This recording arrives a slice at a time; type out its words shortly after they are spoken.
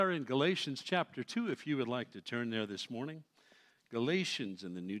Are in Galatians chapter 2, if you would like to turn there this morning. Galatians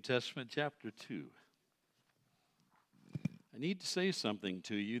in the New Testament, chapter 2. I need to say something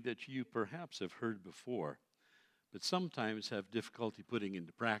to you that you perhaps have heard before, but sometimes have difficulty putting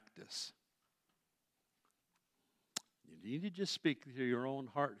into practice. You need to just speak to your own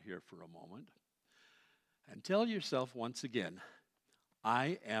heart here for a moment and tell yourself once again,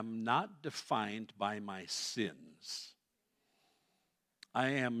 I am not defined by my sins.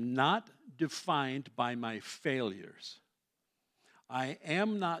 I am not defined by my failures. I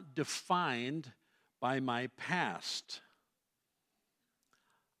am not defined by my past.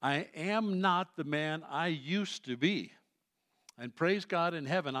 I am not the man I used to be. And praise God in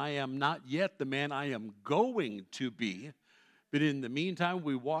heaven, I am not yet the man I am going to be. But in the meantime,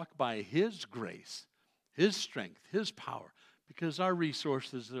 we walk by His grace, His strength, His power, because our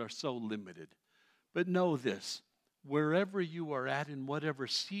resources are so limited. But know this, wherever you are at, in whatever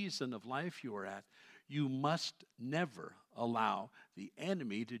season of life you are at, you must never allow the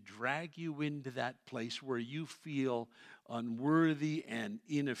enemy to drag you into that place where you feel unworthy and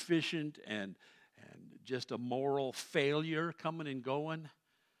inefficient and just a moral failure coming and going.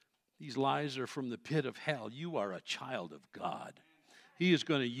 These lies are from the pit of hell. You are a child of God. He is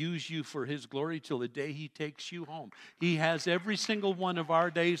going to use you for His glory till the day He takes you home. He has every single one of our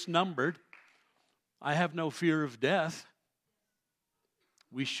days numbered. I have no fear of death.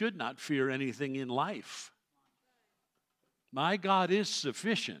 We should not fear anything in life. My God is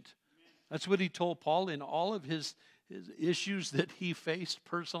sufficient. That's what He told Paul in all of his issues that he faced,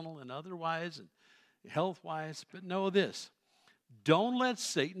 personal and otherwise, and health-wise. But know this, don't let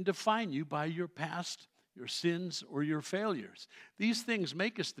Satan define you by your past, your sins, or your failures. These things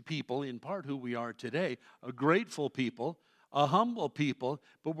make us the people, in part, who we are today, a grateful people, a humble people,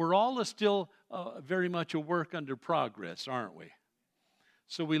 but we're all still very much a work under progress, aren't we?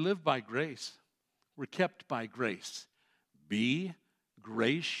 So we live by grace. We're kept by grace. Be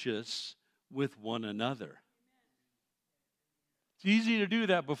gracious with one another. It's easy to do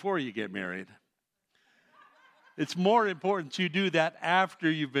that before you get married. It's more important you do that after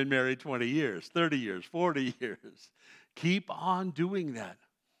you've been married 20 years, 30 years, 40 years. Keep on doing that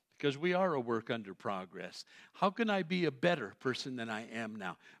because we are a work under progress. How can I be a better person than I am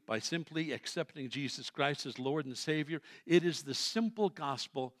now? By simply accepting Jesus Christ as Lord and Savior. It is the simple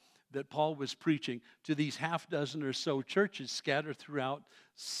gospel that Paul was preaching to these half dozen or so churches scattered throughout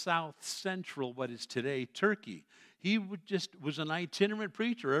south central, what is today Turkey. He was an itinerant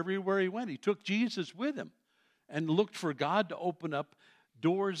preacher everywhere he went. He took Jesus with him and looked for God to open up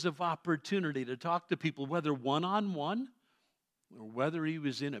doors of opportunity to talk to people, whether one-on-one or whether he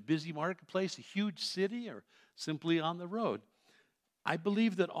was in a busy marketplace, a huge city, or simply on the road. I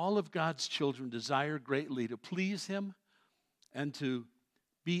believe that all of God's children desire greatly to please Him and to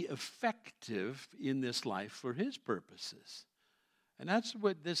be effective in this life for His purposes. And that's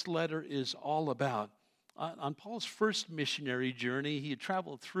what this letter is all about. On Paul's first missionary journey, he had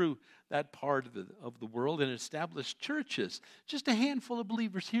traveled through that part of the world and established churches. Just a handful of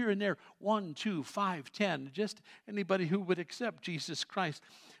believers here and there, 1, 2, 5, 10, just anybody who would accept Jesus Christ.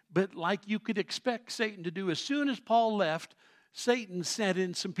 But like you could expect Satan to do, as soon as Paul left, Satan sent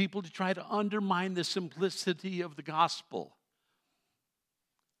in some people to try to undermine the simplicity of the gospel.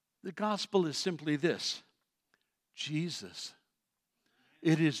 The gospel is simply this: Jesus.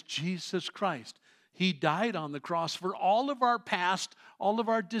 It is Jesus Christ. He died on the cross for all of our past, all of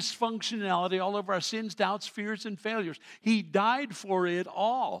our dysfunctionality, all of our sins, doubts, fears, and failures. He died for it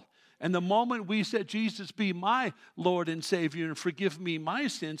all. And the moment we said, Jesus, be my Lord and Savior and forgive me my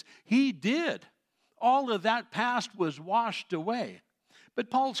sins, He did. All of that past was washed away. But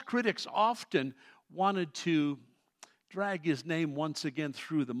Paul's critics often wanted to drag his name once again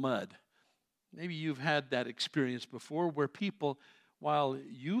through the mud. Maybe you've had that experience before where people, while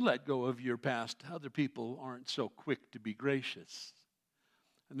you let go of your past, other people aren't so quick to be gracious.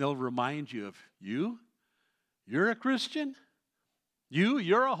 And they'll remind you of, you're a Christian?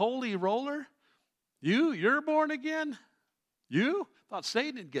 You're a holy roller? You're born again? You? Thought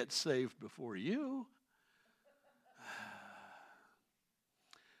Satan would get saved before you.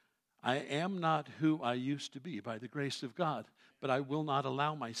 I am not who I used to be by the grace of God, but I will not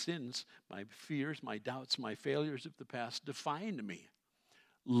allow my sins, my fears, my doubts, my failures of the past define me.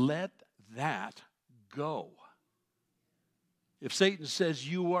 Let that go. If Satan says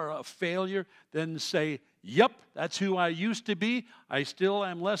you are a failure, then say, yep, that's who I used to be. I still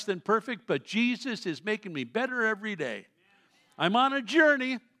am less than perfect, but Jesus is making me better every day. I'm on a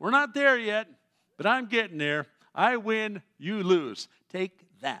journey. We're not there yet, but I'm getting there. I win, you lose. Take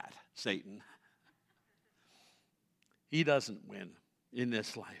that, Satan. He doesn't win. in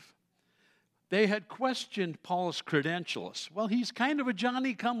this life. They had questioned Paul's credentials. Well, he's kind of a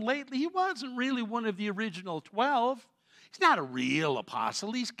Johnny-come-lately. He wasn't really one of the original 12. He's not a real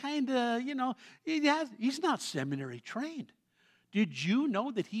apostle. He's kind of, he's not seminary trained. Did you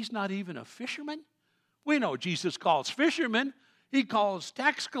know that he's not even a fisherman? We know Jesus calls fishermen. He calls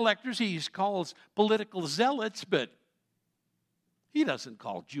tax collectors. He calls political zealots, but he doesn't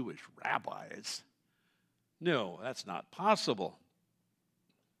call Jewish rabbis. No, that's not possible.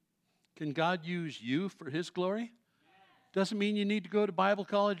 Can God use you for his glory? Doesn't mean you need to go to Bible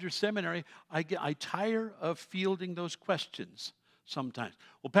college or seminary. I tire of fielding those questions sometimes.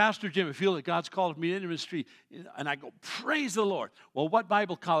 Well, Pastor Jim, I feel that God's called me into ministry, and I go, praise the Lord. Well, what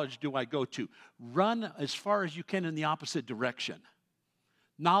Bible college do I go to? Run as far as you can in the opposite direction.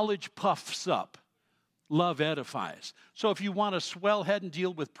 Knowledge puffs up. Love edifies. So if you want to swell head and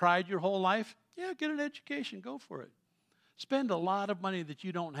deal with pride your whole life, yeah, get an education. Go for it. Spend a lot of money that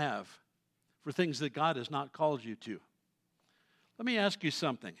you don't have for things that God has not called you to. Let me ask you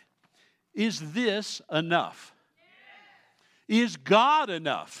something. Is this enough? Is God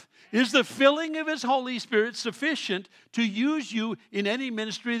enough? Is the filling of his Holy Spirit sufficient to use you in any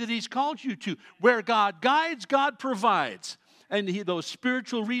ministry that he's called you to? Where God guides, God provides. And those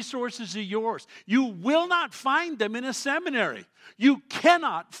spiritual resources are yours. You will not find them in a seminary. You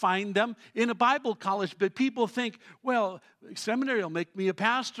cannot find them in a Bible college. But people think, well, seminary will make me a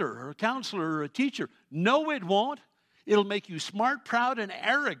pastor or a counselor or a teacher. No, it won't. It'll make you smart, proud, and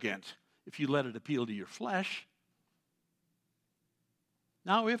arrogant if you let it appeal to your flesh.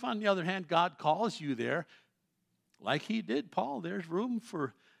 Now, if, on the other hand, God calls you there, like he did Paul, there's room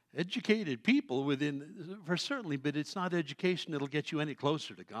for educated people within, for certainly, but it's not education that'll get you any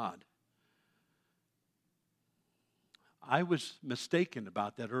closer to God. I was mistaken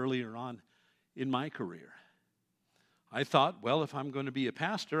about that earlier on in my career. I thought, well, if I'm going to be a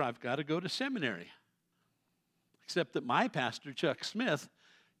pastor, I've got to go to seminary. Except that my pastor, Chuck Smith,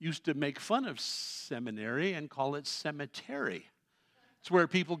 used to make fun of seminary and call it cemetery. It's where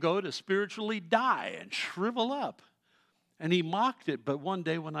people go to spiritually die and shrivel up. And he mocked it, but one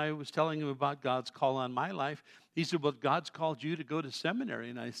day when I was telling him about God's call on my life, he said, well, God's called you to go to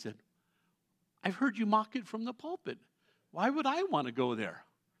seminary. And I said, I've heard you mock it from the pulpit. Why would I want to go there?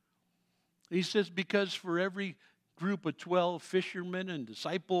 He says, because for every group of 12 fishermen and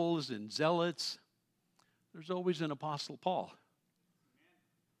disciples and zealots, there's always an Apostle Paul.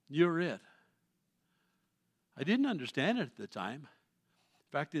 You're it. I didn't understand it at the time.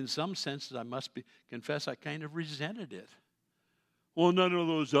 In fact, in some senses, I must confess, I kind of resented it. Well, none of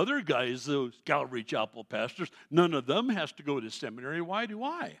those other guys, those Calvary Chapel pastors, none of them has to go to seminary. Why do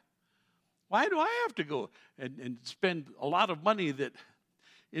I? Why do I have to go and spend a lot of money that,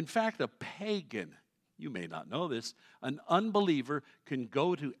 in fact, a pagan, you may not know this, an unbeliever can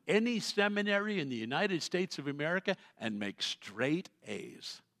go to any seminary in the United States of America and make straight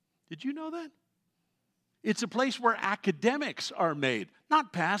A's. Did you know that? It's a place where academics are made,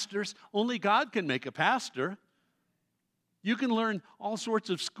 not pastors. Only God can make a pastor. You can learn all sorts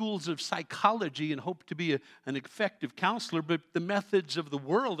of schools of psychology and hope to be an effective counselor, but the methods of the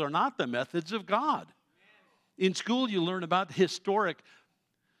world are not the methods of God. In school, you learn about historic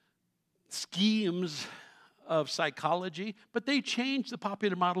schemes of psychology, but they change. The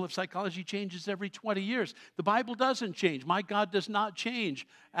popular model of psychology changes every 20 years. The Bible doesn't change. My God does not change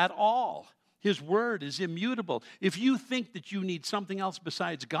at all. His word is immutable. If you think that you need something else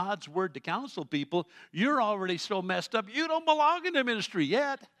besides God's word to counsel people, you're already so messed up, you don't belong in the ministry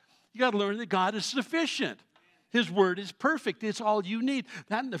yet. You got to learn that God is sufficient. His word is perfect. It's all you need.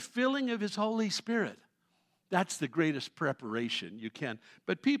 That and the filling of his Holy Spirit. That's the greatest preparation you can.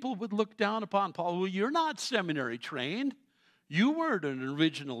 But people would look down upon Paul. Well, you're not seminary trained. You weren't an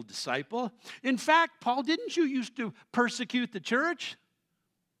original disciple. In fact, Paul, didn't you used to persecute the church?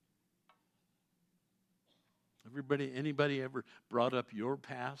 Anybody ever brought up your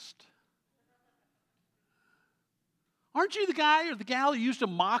past? Aren't you the guy or the gal who used to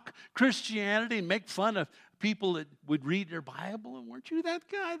mock Christianity and make fun of people that would read their Bible? And weren't you that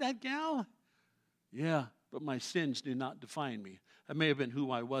guy, that gal? Yeah, but my sins do not define me. That may have been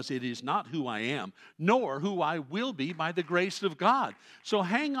who I was. It is not who I am, nor who I will be by the grace of God. So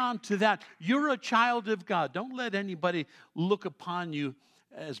hang on to that. You're a child of God. Don't let anybody look upon you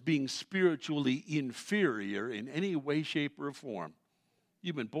as being spiritually inferior in any way, shape, or form.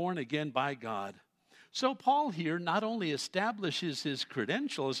 You've been born again by God. So Paul here not only establishes his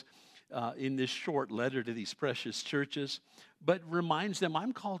credentials in this short letter to these precious churches, but reminds them,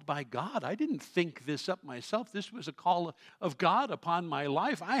 I'm called by God. I didn't think this up myself. This was a call of God upon my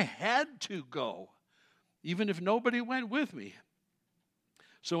life. I had to go, even if nobody went with me.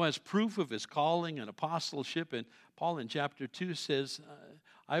 So as proof of his calling and apostleship, and Paul in chapter 2 says,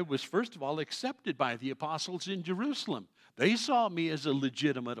 I was first of all accepted by the apostles in Jerusalem. They saw me as a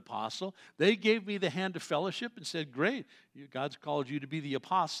legitimate apostle. They gave me the hand of fellowship and said, great, God's called you to be the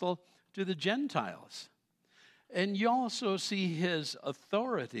apostle to the Gentiles. And you also see his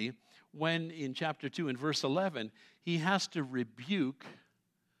authority when in chapter 2 and verse 11, he has to rebuke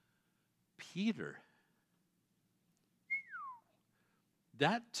Peter.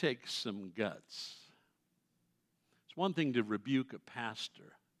 That takes some guts. It's one thing to rebuke a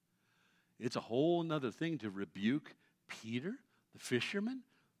pastor. It's a whole other thing to rebuke Peter, the fisherman,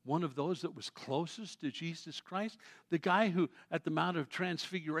 one of those that was closest to Jesus Christ, the guy who at the Mount of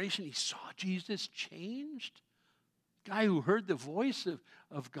Transfiguration, he saw Jesus changed, guy who heard the voice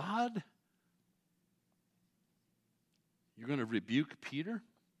of God. You're going to rebuke Peter?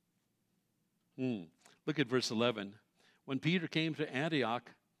 Look at verse 11. When Peter came to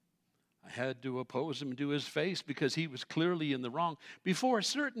Antioch, I had to oppose him to his face because he was clearly in the wrong. Before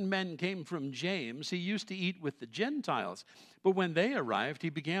certain men came from James, he used to eat with the Gentiles. But when they arrived,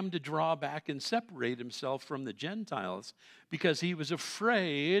 he began to draw back and separate himself from the Gentiles because he was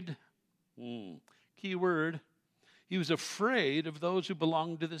afraid. Key word. He was afraid of those who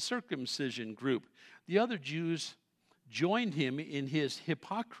belonged to the circumcision group. The other Jews joined him in his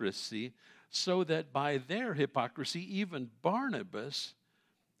hypocrisy, so that by their hypocrisy, even Barnabas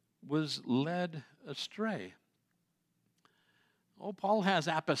was led astray. Oh, Paul has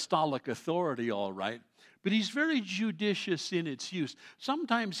apostolic authority, all right, but he's very judicious in its use.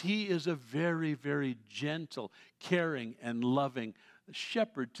 Sometimes he is a very, very gentle, caring, and loving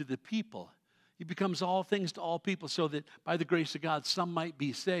shepherd to the people. He becomes all things to all people so that by the grace of God, some might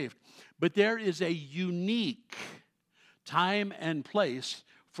be saved. But there is a unique time and place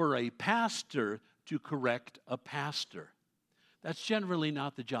for a pastor to correct a pastor. That's generally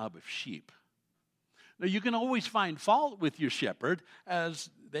not the job of sheep. Now, you can always find fault with your shepherd, as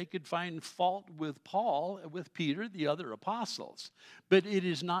they could find fault with Paul, with Peter, the other apostles. But it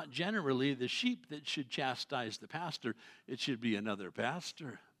is not generally the sheep that should chastise the pastor. It should be another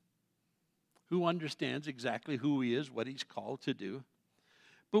pastor who understands exactly who he is, what he's called to do.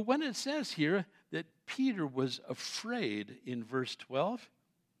 But when it says here that Peter was afraid in verse 12,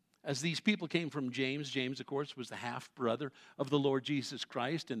 as these people came from James, James, of course, was the half-brother of the Lord Jesus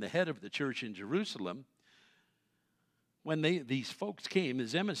Christ and the head of the church in Jerusalem. When these folks came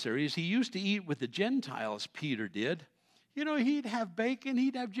as emissaries, he used to eat with the Gentiles, Peter did. You know, he'd have bacon,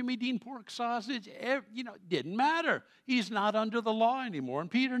 he'd have Jimmy Dean pork sausage. It didn't matter. He's not under the law anymore,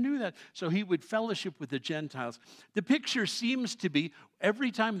 and Peter knew that. So he would fellowship with the Gentiles. The picture seems to be every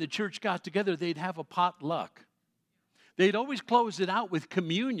time the church got together, they'd have a potluck. They'd always close it out with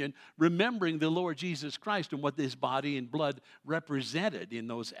communion, remembering the Lord Jesus Christ and what his body and blood represented in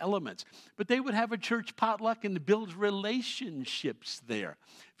those elements. But they would have a church potluck and build relationships there.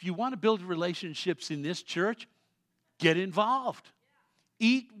 If you want to build relationships in this church, get involved.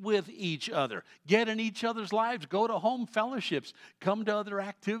 Eat with each other. Get in each other's lives. Go to home fellowships. Come to other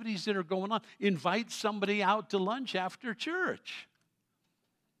activities that are going on. Invite somebody out to lunch after church.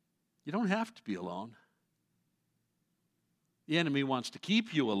 You don't have to be alone. The enemy wants to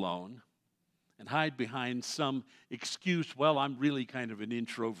keep you alone and hide behind some excuse, well, I'm really kind of an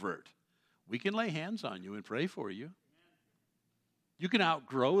introvert. We can lay hands on you and pray for you. You can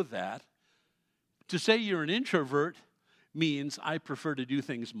outgrow that. To say you're an introvert means I prefer to do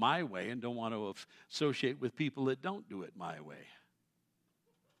things my way and don't want to associate with people that don't do it my way.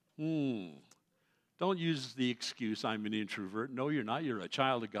 Don't use the excuse, I'm an introvert. No, you're not. You're a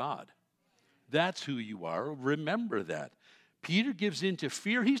child of God. That's who you are. Remember that. Peter gives in to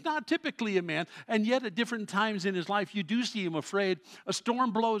fear. He's not typically a man, and yet at different times in his life, you do see him afraid. A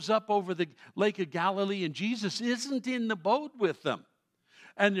storm blows up over the Lake of Galilee, and Jesus isn't in the boat with them.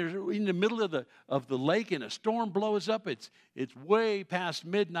 And they're in the middle of the lake, and a storm blows up. It's way past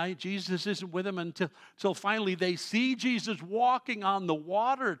midnight. Jesus isn't with them until finally they see Jesus walking on the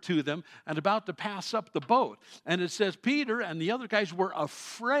water to them and about to pass up the boat. And it says Peter and the other guys were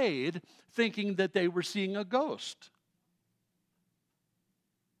afraid, thinking that they were seeing a ghost.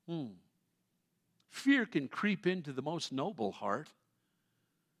 Fear can creep into the most noble heart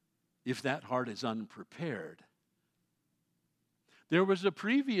if that heart is unprepared. There was a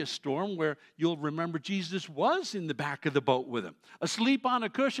previous storm where you'll remember Jesus was in the back of the boat with him, asleep on a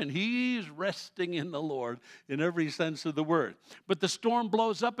cushion. He's resting in the Lord in every sense of the word. But the storm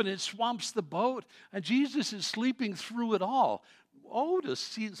blows up and it swamps the boat, and Jesus is sleeping through it all. Oh, to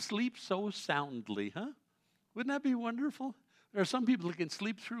sleep so soundly, huh? Wouldn't that be wonderful? There are some people that can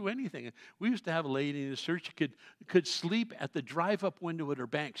sleep through anything. We used to have a lady in the church who could sleep at the drive-up window at her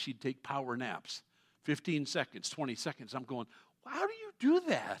bank. She'd take power naps, 15 seconds, 20 seconds. I'm going, how do you do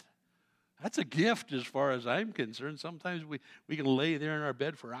that? That's a gift as far as I'm concerned. Sometimes we can lay there in our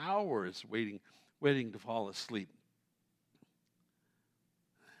bed for hours waiting to fall asleep.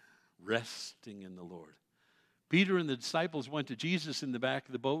 Resting in the Lord. Peter and the disciples went to Jesus in the back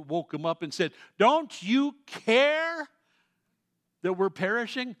of the boat, woke him up and said, don't you care that we're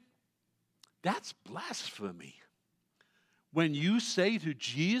perishing? That's blasphemy. When you say to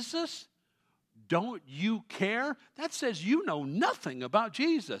Jesus, don't you care? That says you know nothing about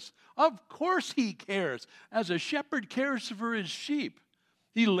Jesus. Of course he cares. As a shepherd cares for his sheep.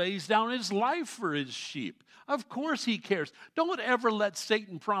 He lays down his life for his sheep. Of course he cares. Don't ever let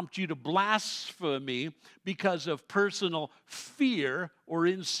Satan prompt you to blasphemy because of personal fear or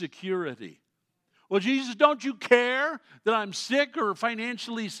insecurity. Well, Jesus, don't you care that I'm sick or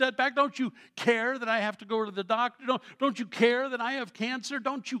financially set back? Don't you care that I have to go to the doctor? Don't you care that I have cancer?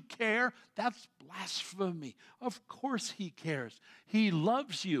 Don't you care? That's blasphemy. Of course he cares. He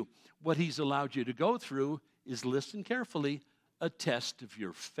loves you. What he's allowed you to go through is, listen carefully, a test of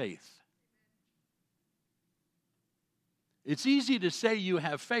your faith. It's easy to say you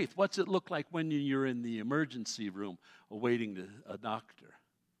have faith. What's it look like when you're in the emergency room awaiting a doctor?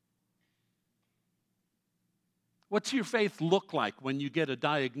 What's your faith look like when you get a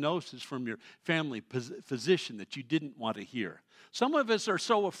diagnosis from your family physician that you didn't want to hear? Some of us are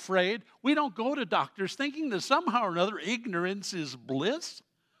so afraid we don't go to doctors thinking that somehow or another ignorance is bliss,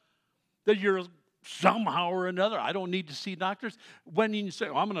 that you're somehow or another, I don't need to see doctors. When you say,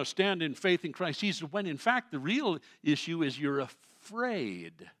 I'm going to stand in faith in Christ Jesus, when in fact the real issue is you're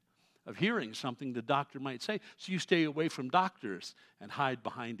afraid of hearing something the doctor might say. So you stay away from doctors and hide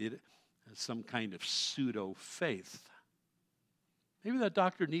behind it as some kind of pseudo faith. Maybe that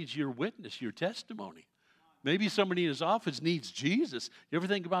doctor needs your witness, your testimony. Maybe somebody in his office needs Jesus. You ever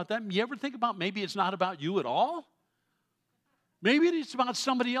think about that? You ever think about maybe it's not about you at all? Maybe it's about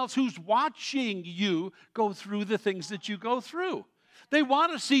somebody else who's watching you go through the things that you go through. They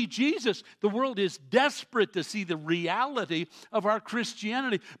want to see Jesus. The world is desperate to see the reality of our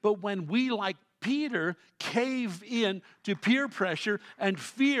Christianity. But when we, like Peter, cave in to peer pressure and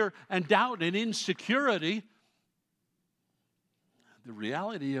fear and doubt and insecurity, the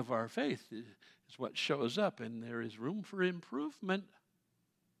reality of our faith is what shows up, and there is room for improvement.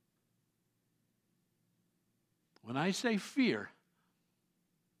 When I say fear,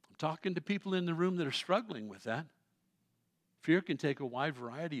 I'm talking to people in the room that are struggling with that. Fear can take a wide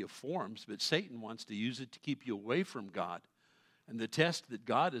variety of forms, but Satan wants to use it to keep you away from God. And the test that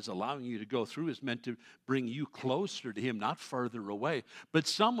God is allowing you to go through is meant to bring you closer to him, not further away. But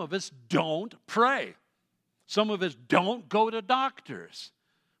some of us don't pray. Some of us don't go to doctors.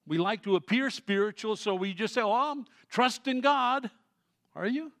 We like to appear spiritual, so we just say, I'm trusting God. Are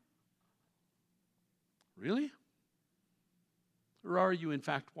you? Really? Or are you, in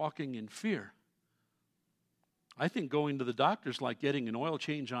fact, walking in fear? I think going to the doctor is like getting an oil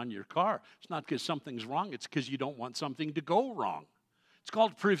change on your car. It's not because something's wrong. It's because you don't want something to go wrong. It's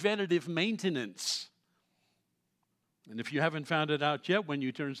called preventative maintenance. And if you haven't found it out yet, when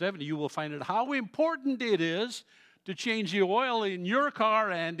you turn 70, you will find out how important it is to change the oil in your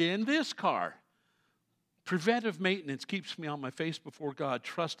car and in this car. Preventive maintenance keeps me on my face before God,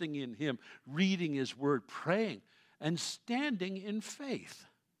 trusting in him, reading his word, praying, and standing in faith.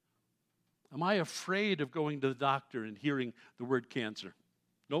 Am I afraid of going to the doctor and hearing the word cancer?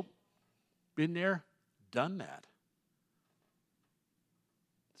 Nope. Been there, done that.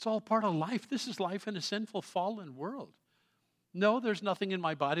 It's all part of life. This is life in a sinful, fallen world. No, there's nothing in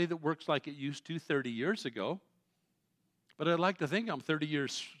my body that works like it used to 30 years ago. But I'd like to think I'm 30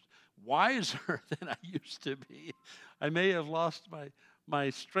 years wiser than I used to be. I may have lost my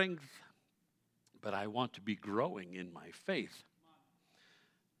strength, but I want to be growing in my faith.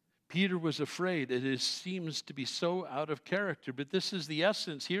 Peter was afraid. It seems to be so out of character. But this is the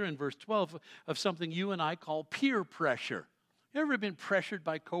essence here in verse 12 of something you and I call peer pressure. You ever been pressured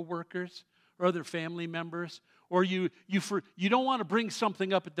by coworkers or other family members? Or you don't want to bring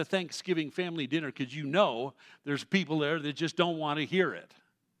something up at the Thanksgiving family dinner because you know there's people there that just don't want to hear it.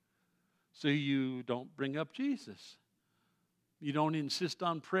 So you don't bring up Jesus. You don't insist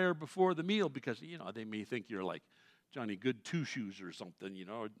on prayer before the meal because, they may think you're like Johnny Good Two Shoes or something,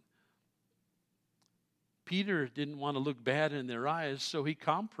 Peter didn't want to look bad in their eyes, so he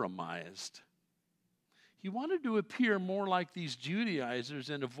compromised. He wanted to appear more like these Judaizers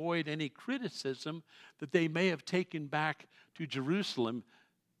and avoid any criticism that they may have taken back to Jerusalem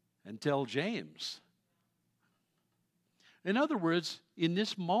and tell James. In other words, in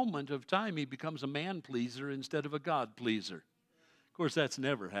this moment of time, he becomes a man pleaser instead of a God pleaser. Of course, that's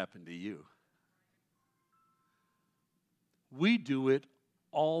never happened to you. We do it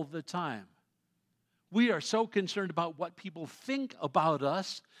all the time. We are so concerned about what people think about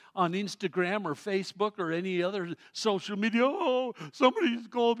us on Instagram or Facebook or any other social media. Oh, somebody's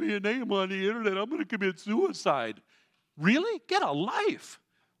called me a name on the internet. I'm going to commit suicide. Really? Get a life.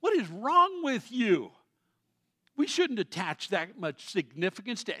 What is wrong with you? We shouldn't attach that much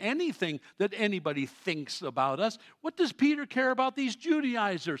significance to anything that anybody thinks about us. What does Peter care about these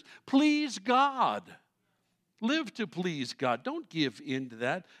Judaizers? Please God. Live to please God. Don't give in to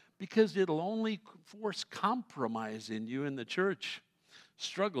that, because it'll only force compromise in you. And the church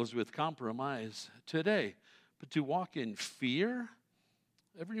struggles with compromise today. But to walk in fear,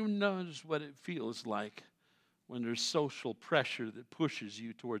 everyone knows what it feels like when there's social pressure that pushes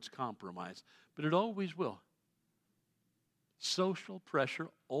you towards compromise. But it always will. Social pressure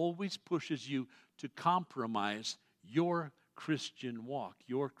always pushes you to compromise your Christian walk,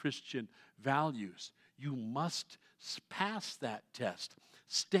 your Christian values. You must pass that test.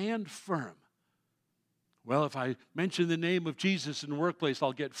 Stand firm. Well, if I mention the name of Jesus in the workplace,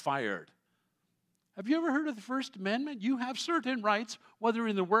 I'll get fired. Have you ever heard of the First Amendment? You have certain rights, whether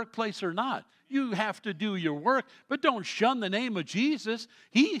in the workplace or not. You have to do your work, but don't shun the name of Jesus.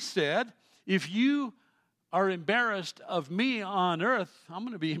 He said, if you are embarrassed of me on earth, I'm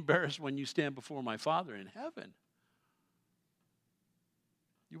going to be embarrassed when you stand before my Father in heaven.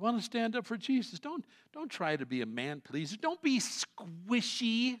 You want to stand up for Jesus? Don't try to be a man pleaser. Don't be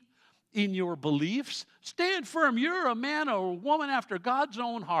squishy in your beliefs. Stand firm. You're a man or a woman after God's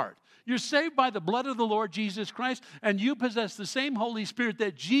own heart. You're saved by the blood of the Lord Jesus Christ, and you possess the same Holy Spirit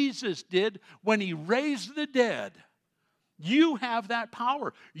that Jesus did when he raised the dead. You have that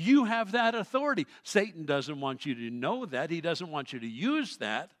power. You have that authority. Satan doesn't want you to know that. He doesn't want you to use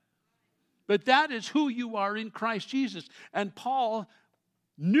that. But that is who you are in Christ Jesus. And Paul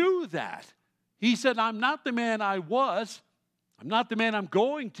knew that. He said, I'm not the man I was. I'm not the man I'm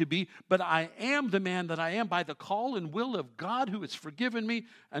going to be, but I am the man that I am by the call and will of God who has forgiven me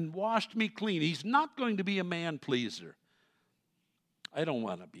and washed me clean. He's not going to be a man pleaser. I don't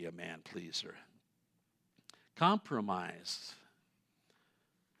want to be a man pleaser. Compromise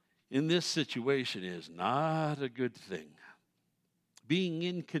in this situation is not a good thing. Being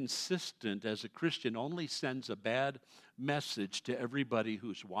inconsistent as a Christian only sends a bad message to everybody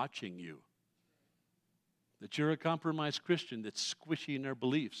who's watching you. That you're a compromised Christian that's squishy in their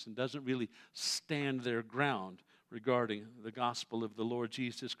beliefs and doesn't really stand their ground regarding the gospel of the Lord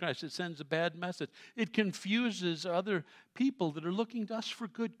Jesus Christ. It sends a bad message. It confuses other people that are looking to us for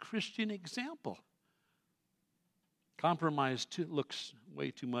good Christian example. Compromise looks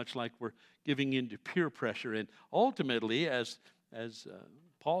way too much like we're giving in to peer pressure. And ultimately, as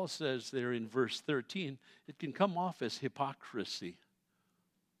Paul says there in verse 13, it can come off as hypocrisy.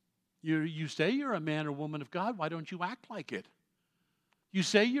 You say you're a man or woman of God, why don't you act like it? You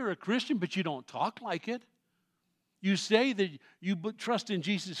say you're a Christian, but you don't talk like it. You say that you trust in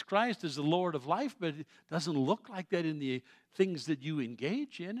Jesus Christ as the Lord of life, but it doesn't look like that in the things that you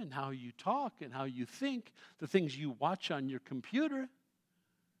engage in and how you talk and how you think, the things you watch on your computer.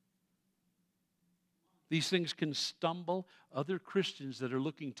 These things can stumble other Christians that are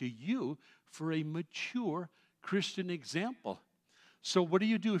looking to you for a mature Christian example. So what do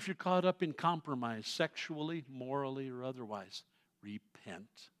you do if you're caught up in compromise, sexually, morally, or otherwise? Repent.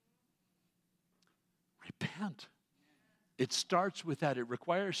 Repent. It starts with that. It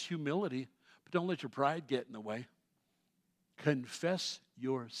requires humility, but don't let your pride get in the way. Confess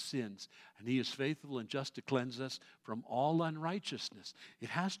your sins, and he is faithful and just to cleanse us from all unrighteousness. It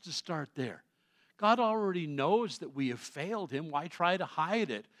has to start there. God already knows that we have failed him. Why try to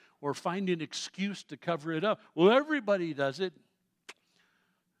hide it or find an excuse to cover it up? Well, everybody does it.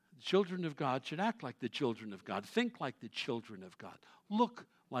 The children of God should act like the children of God, think like the children of God, look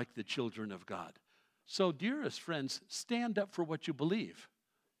like the children of God. So, dearest friends, stand up for what you believe.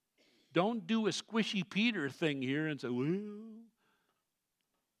 Don't do a squishy Peter thing here and say, well,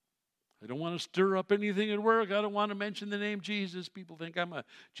 I don't want to stir up anything at work. I don't want to mention the name Jesus. People think I'm a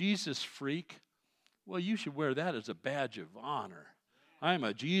Jesus freak. Well, you should wear that as a badge of honor. I'm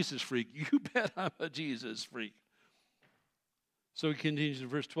a Jesus freak. You bet I'm a Jesus freak. So he continues in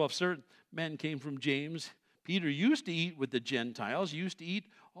verse 12. Certain men came from James. Peter used to eat with the Gentiles, used to eat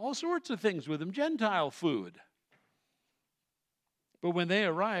all sorts of things with them, Gentile food. But when they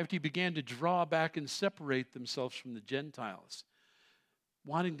arrived, he began to draw back and separate themselves from the Gentiles,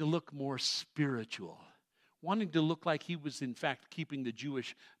 wanting to look more spiritual, wanting to look like he was, in fact, keeping the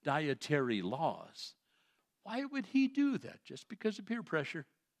Jewish dietary laws. Why would he do that? Just because of peer pressure.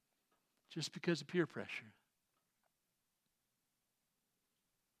 Just because of peer pressure.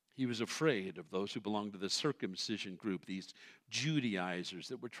 He was afraid of those who belonged to the circumcision group, these Judaizers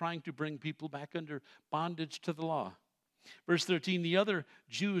that were trying to bring people back under bondage to the law. Verse 13, the other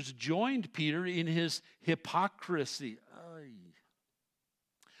Jews joined Peter in his hypocrisy.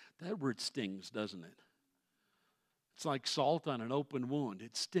 That word stings, doesn't it? It's like salt on an open wound.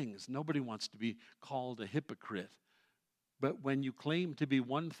 It stings. Nobody wants to be called a hypocrite. But when you claim to be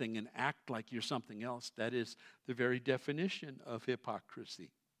one thing and act like you're something else, that is the very definition of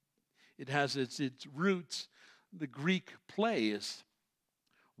hypocrisy. It has its roots. The Greek plays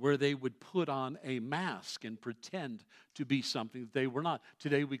where they would put on a mask and pretend to be something that they were not.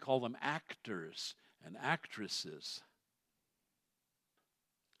 Today we call them actors and actresses.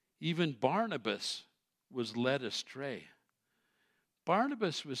 Even Barnabas was led astray.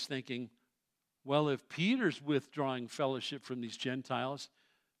 Barnabas was thinking, well, if Peter's withdrawing fellowship from these Gentiles,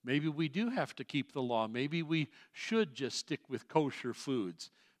 maybe we do have to keep the law. Maybe we should just stick with kosher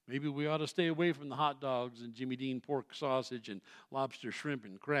foods. Maybe we ought to stay away from the hot dogs and Jimmy Dean pork sausage and lobster, shrimp,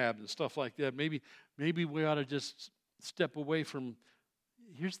 and crab and stuff like that. Maybe we ought to just step away from...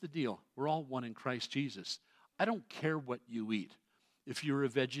 Here's the deal. We're all one in Christ Jesus. I don't care what you eat. If you're a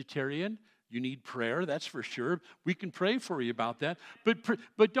vegetarian, you need prayer, that's for sure. We can pray for you about that.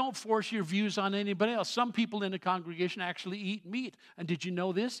 But don't force your views on anybody else. Some people in the congregation actually eat meat. And did you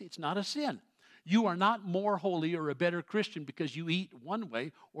know this? It's not a sin. You are not more holy or a better Christian because you eat one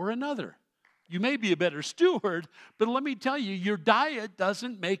way or another. You may be a better steward, but let me tell you, your diet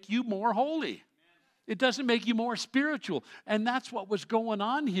doesn't make you more holy. It doesn't make you more spiritual. And that's what was going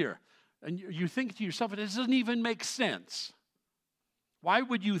on here. And you think to yourself, it doesn't even make sense. Why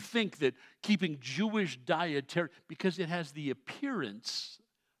would you think that keeping Jewish dietary, because it has the appearance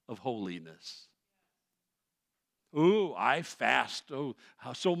of holiness? Oh, I fast. Oh,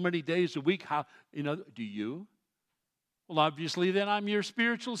 how so many days a week? How, do you? Well, obviously, then I'm your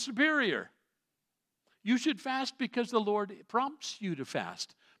spiritual superior. You should fast because the Lord prompts you to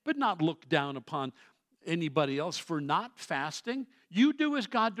fast, but not look down upon anybody else for not fasting. You do as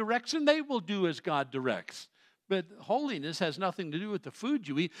God directs, and they will do as God directs. But holiness has nothing to do with the food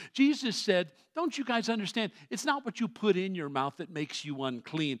you eat. Jesus said, don't you guys understand? It's not what you put in your mouth that makes you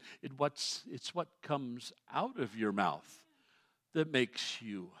unclean. It's what comes out of your mouth that makes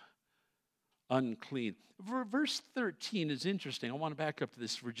you unclean. Verse 13 is interesting. I want to back up to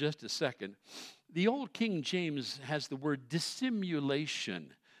this for just a second. The old King James has the word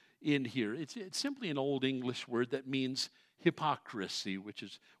dissimulation in here. It's simply an old English word that means hypocrisy, which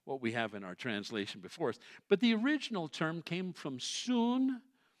is what we have in our translation before us. But the original term came from sun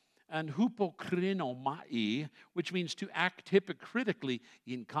and hypokrinomai, which means to act hypocritically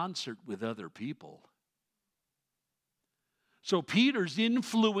in concert with other people. So Peter's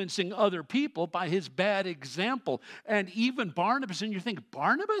influencing other people by his bad example. And even Barnabas, and you think,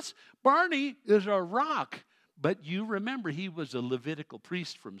 Barnabas? Barney is a rock. But you remember he was a Levitical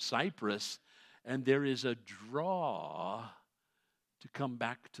priest from Cyprus, and there is a draw to come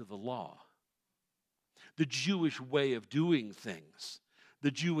back to the law. The Jewish way of doing things,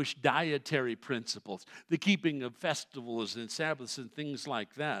 the Jewish dietary principles, the keeping of festivals and Sabbaths and things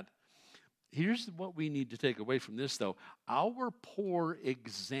like that. Here's what we need to take away from this, though. Our poor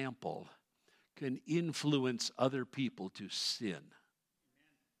example can influence other people to sin.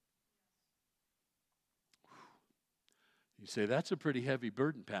 You say, that's a pretty heavy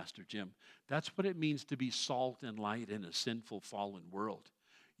burden, Pastor Jim. That's what it means to be salt and light in a sinful, fallen world.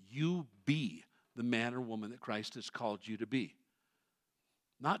 You be the man or woman that Christ has called you to be.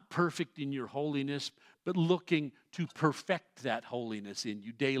 Not perfect in your holiness, but looking to perfect that holiness in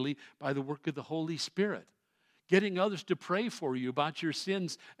you daily by the work of the Holy Spirit. Getting others to pray for you about your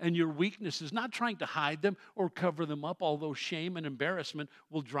sins and your weaknesses, not trying to hide them or cover them up, although shame and embarrassment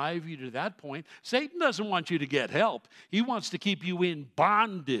will drive you to that point. Satan doesn't want you to get help. He wants to keep you in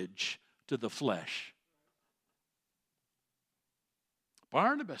bondage to the flesh.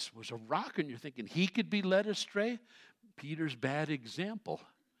 Barnabas was a rock, and you're thinking he could be led astray. Peter's bad example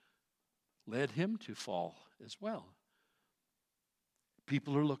led him to fall as well.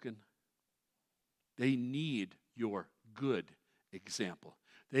 People are looking. They need your good example.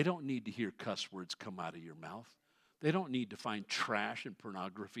 They don't need to hear cuss words come out of your mouth. They don't need to find trash and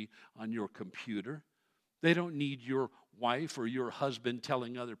pornography on your computer. They don't need your wife or your husband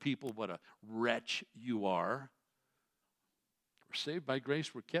telling other people what a wretch you are. We're saved by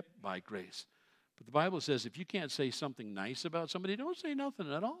grace, we're kept by grace. But the Bible says if you can't say something nice about somebody, don't say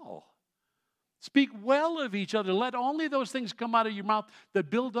nothing at all. Speak well of each other. Let only those things come out of your mouth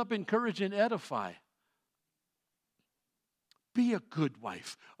that build up, encourage, and edify. Be a good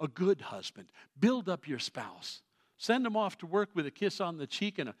wife, a good husband. Build up your spouse. Send them off to work with a kiss on the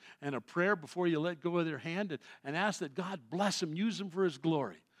cheek and a prayer before you let go of their hand, and ask that God bless them, use them for his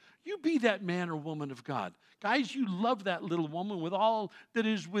glory. You be that man or woman of God. Guys, you love that little woman with all that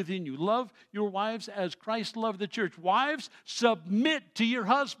is within you. Love your wives as Christ loved the church. Wives, submit to your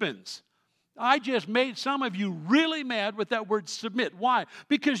husbands. I just made some of you really mad with that word submit. Why?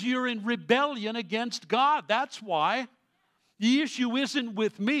 Because you're in rebellion against God. That's why. The issue isn't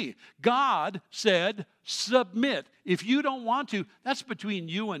with me. God said submit. If you don't want to, that's between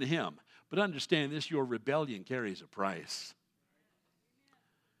you and him. But understand this, your rebellion carries a price.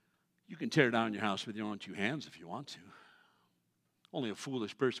 You can tear down your house with your own two hands if you want to. Only a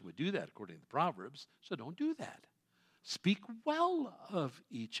foolish person would do that, according to the Proverbs, so don't do that. Speak well of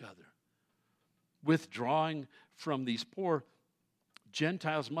each other. Withdrawing from these poor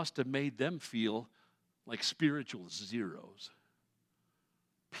Gentiles must have made them feel like spiritual zeros.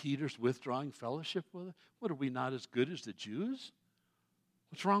 Peter's withdrawing fellowship with us? What, are we not as good as the Jews?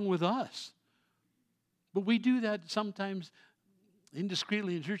 What's wrong with us? But we do that sometimes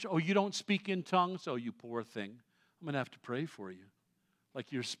indiscreetly in church. Oh, you don't speak in tongues? Oh, you poor thing. I'm going to have to pray for you.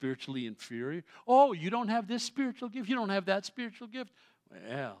 Like you're spiritually inferior. Oh, you don't have this spiritual gift? You don't have that spiritual gift?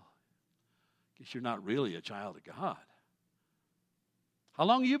 Well, guess you're not really a child of God. How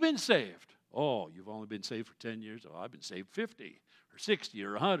long have you been saved? Oh, you've only been saved for 10 years. Oh, I've been saved 50 or 60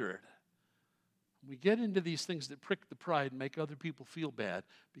 or 100. We get into these things that prick the pride and make other people feel bad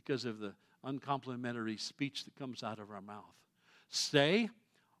because of the uncomplimentary speech that comes out of our mouth. Say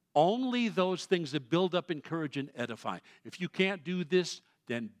only those things that build up, encourage, and edify. If you can't do this,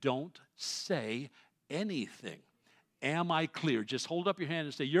 then don't say anything. Am I clear? Just hold up your hand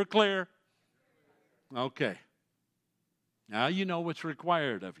and say, you're clear. Okay. Now you know what's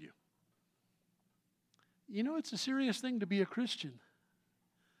required of you. You know, it's a serious thing to be a Christian.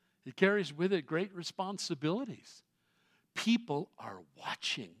 It carries with it great responsibilities. People are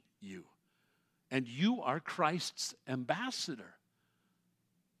watching you, and you are Christ's ambassador.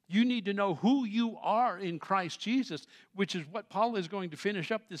 You need to know who you are in Christ Jesus, which is what Paul is going to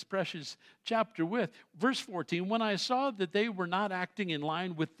finish up this precious chapter with. Verse 14, when I saw that they were not acting in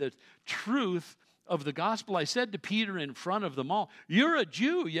line with the truth of the gospel, I said to Peter in front of them all, you're a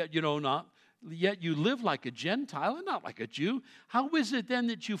Jew, yet you live like a Gentile and not like a Jew. How is it then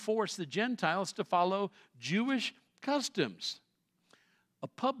that you force the Gentiles to follow Jewish customs? A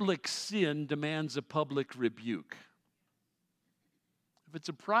public sin demands a public rebuke. If it's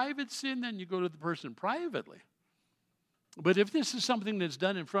a private sin, then you go to the person privately. But if this is something that's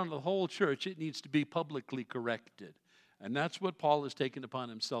done in front of the whole church, it needs to be publicly corrected. And that's what Paul has taken upon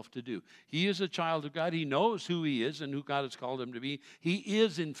himself to do. He is a child of God. He knows who he is and who God has called him to be. He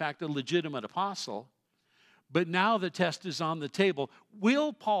is, in fact, a legitimate apostle. But now the test is on the table.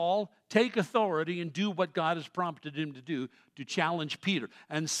 Will Paul take authority and do what God has prompted him to do to challenge Peter?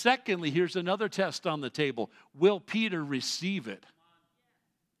 And secondly, here's another test on the table. Will Peter receive it?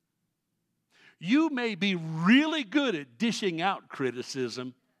 You may be really good at dishing out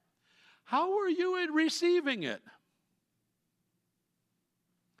criticism. How are you at receiving it?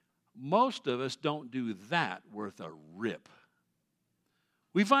 Most of us don't do that worth a rip.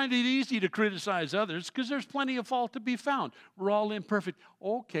 We find it easy to criticize others because there's plenty of fault to be found. We're all imperfect.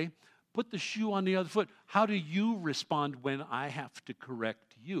 Okay, put the shoe on the other foot. How do you respond when I have to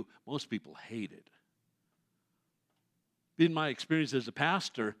correct you? Most people hate it. In my experience as a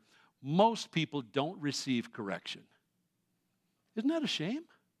pastor, most people don't receive correction. Isn't that a shame?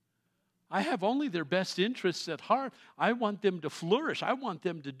 I have only their best interests at heart. I want them to flourish. I want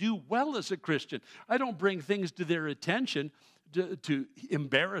them to do well as a Christian. I don't bring things to their attention to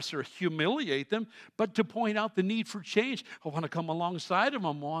embarrass or humiliate them, but to point out the need for change. I want to come alongside them. I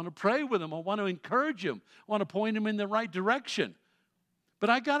want to pray with them. I want to encourage them. I want to point them in the right direction. But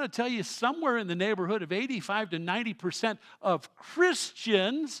I got to tell you, somewhere in the neighborhood of 85 to 90% of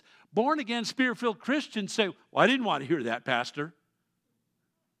Christians, born-again, Spirit-filled Christians say, well, I didn't want to hear that, Pastor.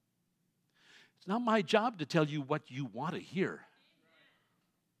 It's not my job to tell you what you want to hear.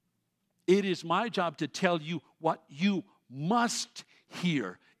 It is my job to tell you what you must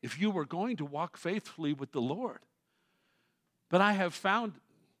hear if you are going to walk faithfully with the Lord. But I have found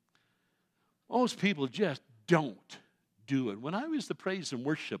most people just don't do it. When I was the praise and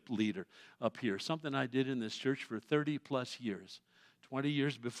worship leader up here, something I did in this church for 30 plus years, 20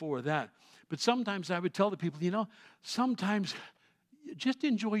 years before that. But sometimes I would tell the people, sometimes just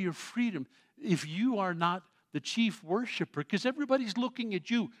enjoy your freedom if you are not the chief worshiper, because everybody's looking at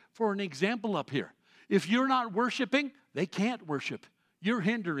you for an example up here. If you're not worshiping, they can't worship. You're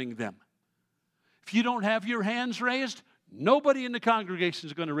hindering them. If you don't have your hands raised, Nobody in the congregation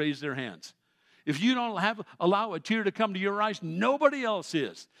is going to raise their hands. If you don't allow a tear to come to your eyes, nobody else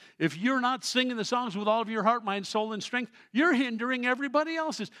is. If you're not singing the songs with all of your heart, mind, soul, and strength, you're hindering everybody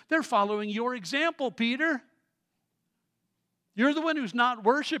else's. They're following your example, Peter. You're the one who's not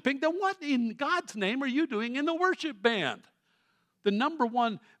worshiping. Then what in God's name are you doing in the worship band? The number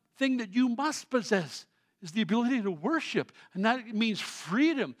one thing that you must possess is the ability to worship, and that means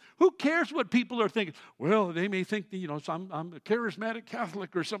freedom. Who cares what people are thinking? Well, they may think that, I'm a charismatic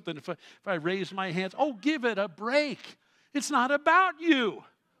Catholic or something if I raise my hands. Oh, give it a break. It's not about you.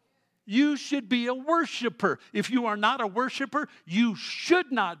 You should be a worshiper. If you are not a worshiper, you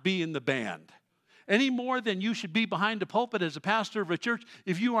should not be in the band. Any more than you should be behind a pulpit as a pastor of a church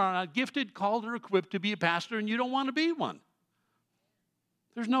if you are not gifted, called, or equipped to be a pastor and you don't want to be one.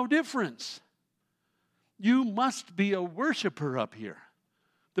 There's no difference. You must be a worshiper up here.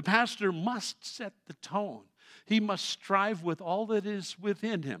 The pastor must set the tone. He must strive with all that is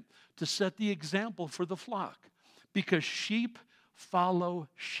within him to set the example for the flock. Because sheep follow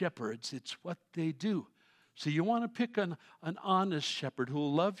shepherds. It's what they do. So you want to pick an honest shepherd who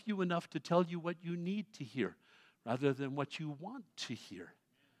will love you enough to tell you what you need to hear rather than what you want to hear.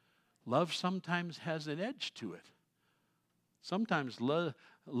 Love sometimes has an edge to it. Sometimes love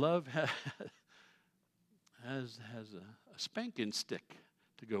has a spanking stick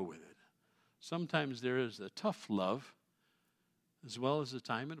to go with it. Sometimes there is a tough love as well as a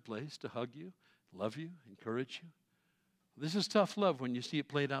time and a place to hug you, love you, encourage you. This is tough love when you see it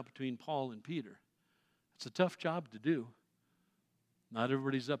played out between Paul and Peter. It's a tough job to do. Not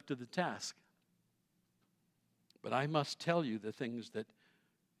everybody's up to the task. But I must tell you the things that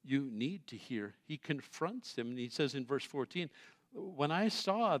you need to hear. He confronts him, and he says in verse 14, when I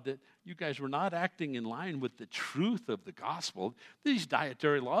saw that you guys were not acting in line with the truth of the gospel, these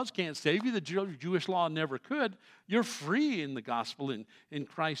dietary laws can't save you. The Jewish law never could. You're free in the gospel in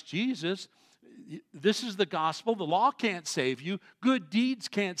Christ Jesus. This is the gospel. The law can't save you. Good deeds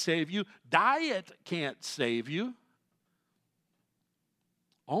can't save you. Diet can't save you.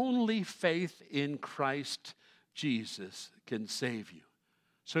 Only faith in Christ Jesus can save you.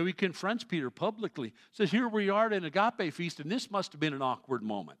 So he confronts Peter publicly. Says, here we are at an agape feast, and this must have been an awkward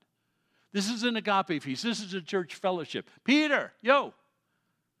moment. This is an agape feast. This is a church fellowship. Peter, yo,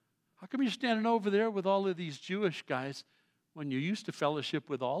 how come you're standing over there with all of these Jewish guys when you used to fellowship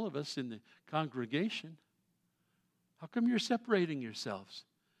with all of us in the congregation? How come you're separating yourselves?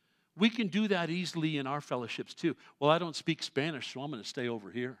 We can do that easily in our fellowships too. Well, I don't speak Spanish, so I'm going to stay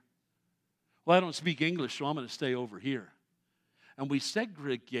over here. Well, I don't speak English, so I'm going to stay over here. And we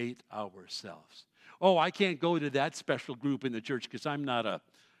segregate ourselves. Oh, I can't go to that special group in the church because I'm not a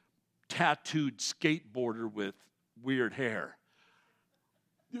tattooed skateboarder with weird hair.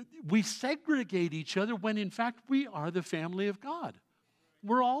 We segregate each other when, in fact, we are the family of God.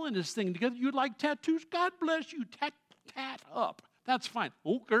 We're all in this thing together. You like tattoos? God bless you. Tat up. That's fine.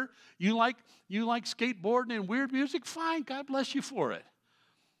 Okay. You like skateboarding and weird music? Fine. God bless you for it.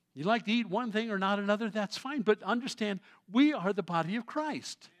 You like to eat one thing or not another? That's fine. But understand, we are the body of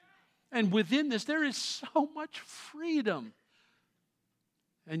Christ. And within this, there is so much freedom.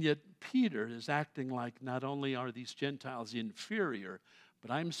 And yet, Peter is acting like not only are these Gentiles inferior, but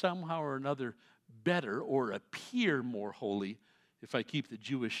I'm somehow or another better or appear more holy if I keep the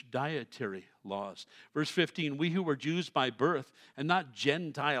Jewish dietary laws. Verse 15, we who were Jews by birth and not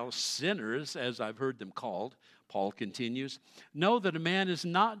Gentile sinners, as I've heard them called, Paul continues, know that a man is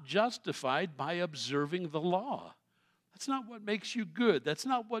not justified by observing the law. That's not what makes you good. That's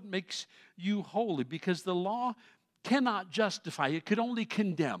not what makes you holy, because the law cannot justify. It could only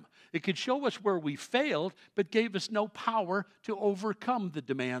condemn. It could show us where we failed, but gave us no power to overcome the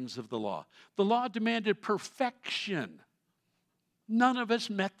demands of the law. The law demanded perfection. None of us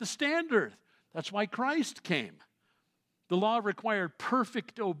met the standard. That's why Christ came. The law required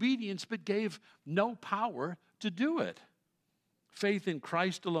perfect obedience, but gave no power to do it. Faith in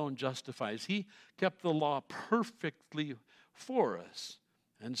Christ alone justifies. He kept the law perfectly for us.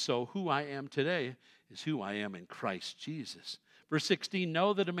 And so who I am today is who I am in Christ Jesus. Verse 16,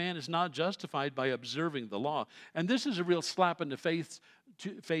 know that a man is not justified by observing the law. And this is a real slap in the face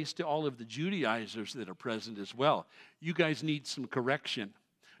to all of the Judaizers that are present as well. You guys need some correction.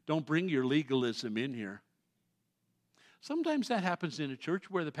 Don't bring your legalism in here. Sometimes that happens in a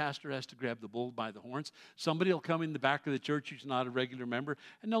church where the pastor has to grab the bull by the horns. Somebody will come in the back of the church who's not a regular member,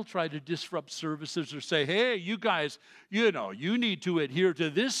 and they'll try to disrupt services or say, hey, you guys, you need to adhere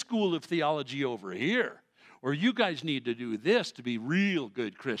to this school of theology over here. Or you guys need to do this to be real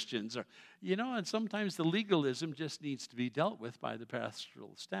good Christians. Or, and sometimes the legalism just needs to be dealt with by the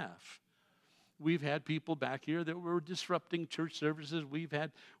pastoral staff. We've had people back here that were disrupting church services. We've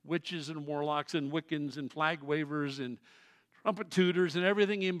had witches and warlocks and Wiccans and flag wavers and trumpet tutors and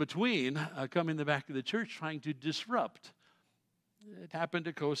everything in between come in the back of the church trying to disrupt. It happened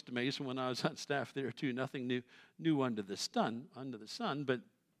to Costa Mesa when I was on staff there too. Nothing new under the sun, but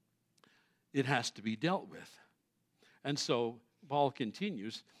it has to be dealt with. And so Paul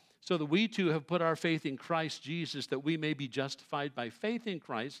continues, so that we too have put our faith in Christ Jesus, that we may be justified by faith in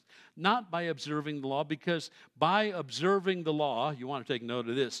Christ, not by observing the law, because by observing the law, you want to take note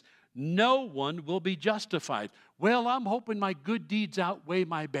of this, no one will be justified. Well, I'm hoping my good deeds outweigh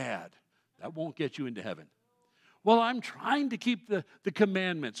my bad. That won't get you into heaven. Well, I'm trying to keep the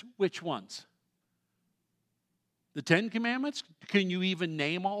commandments. Which ones? The 10 commandments? Can you even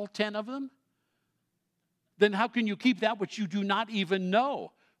name all 10 of them? Then how can you keep that which you do not even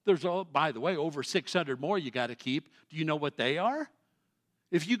know? There's, by the way, over 600 more you got to keep. Do you know what they are?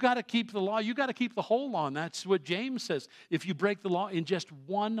 If you got to keep the law, you got to keep the whole law. And that's what James says. If you break the law in just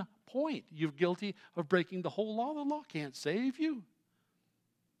one point, you're guilty of breaking the whole law. The law can't save you.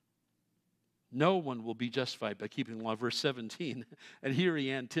 No one will be justified by keeping the law. Verse 17, and here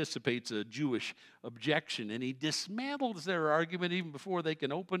he anticipates a Jewish objection, and he dismantles their argument even before they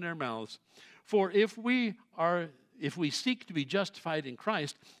can open their mouths. For if we seek to be justified in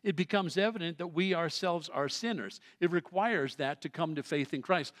Christ, it becomes evident that we ourselves are sinners. It requires that to come to faith in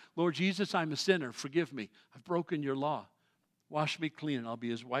Christ. Lord Jesus, I'm a sinner. Forgive me. I've broken your law. Wash me clean, and I'll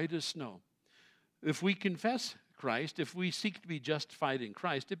be as white as snow. If we confess Christ, if we seek to be justified in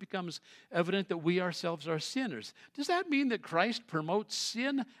Christ, it becomes evident that we ourselves are sinners. Does that mean that Christ promotes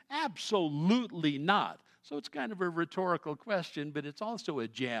sin? Absolutely not. So it's kind of a rhetorical question, but it's also a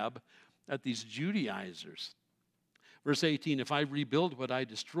jab at these Judaizers. Verse 18, if I rebuild what I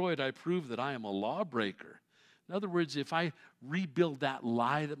destroyed, I prove that I am a lawbreaker. In other words, if I rebuild that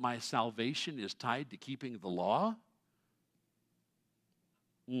lie that my salvation is tied to keeping the law,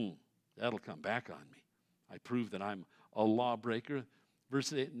 that'll come back on me. I prove that I'm a lawbreaker.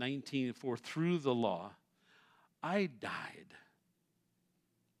 Verse 19, for through the law I died.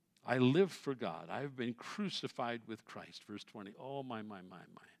 I live for God. I have been crucified with Christ. Verse 20, oh my.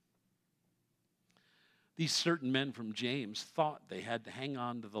 These certain men from James thought they had to hang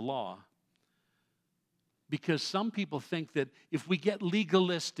on to the law because some people think that if we get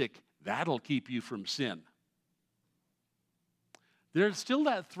legalistic, that'll keep you from sin. There's still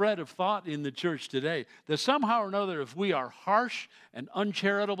that thread of thought in the church today that somehow or another, if we are harsh and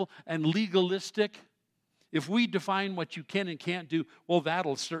uncharitable and legalistic, if we define what you can and can't do, well,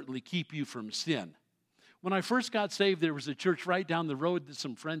 that'll certainly keep you from sin. When I first got saved, there was a church right down the road that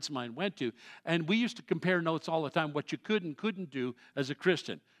some friends of mine went to, and we used to compare notes all the time, what you could and couldn't do as a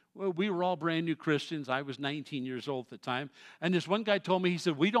Christian. Well, we were all brand new Christians. I was 19 years old at the time, and this one guy told me, he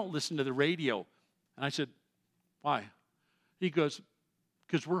said, we don't listen to the radio. And I said, why? He goes,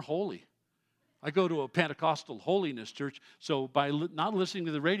 because we're holy. I go to a Pentecostal holiness church, so by not listening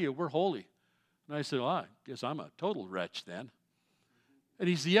to the radio, we're holy. And I said, well, I guess I'm a total wretch then. And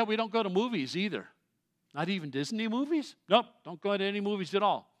he said, yeah, we don't go to movies either. Not even Disney movies? Nope, don't go to any movies at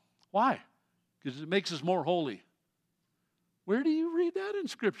all. Why? Because it makes us more holy. Where do you read that in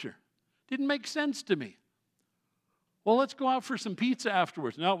Scripture? Didn't make sense to me. Well, let's go out for some pizza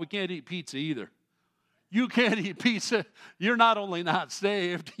afterwards. No, we can't eat pizza either. You can't eat pizza. You're not only not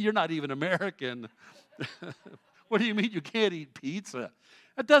saved, you're not even American. What do you mean you can't eat pizza?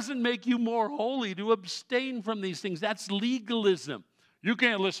 That doesn't make you more holy to abstain from these things. That's legalism. You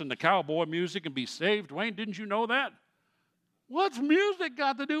can't listen to cowboy music and be saved. Wayne, didn't you know that? What's music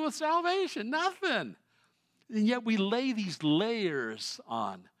got to do with salvation? Nothing. And yet we lay these layers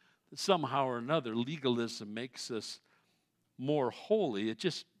on that somehow or another legalism makes us more holy. It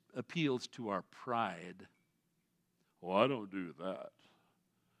just appeals to our pride. Well, I don't do that.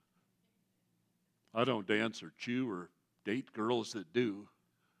 I don't dance or chew or date girls that do.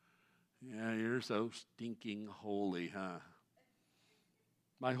 Yeah, you're so stinking holy, huh?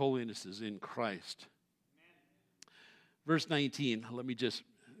 My holiness is in Christ. Verse 19, let me just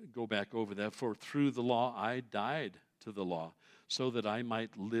go back over that. For through the law I died to the law, so that I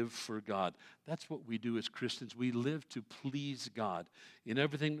might live for God. That's what we do as Christians. We live to please God in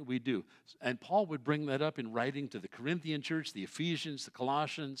everything that we do. And Paul would bring that up in writing to the Corinthian church, the Ephesians, the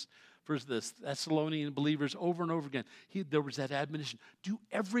Colossians, first the Thessalonian believers over and over again. There was that admonition. Do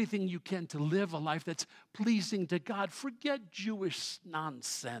everything you can to live a life that's pleasing to God. Forget Jewish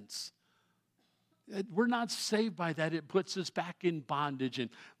nonsense. We're not saved by that. It puts us back in bondage and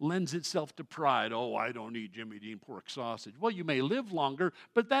lends itself to pride. Oh, I don't eat Jimmy Dean pork sausage. Well, you may live longer,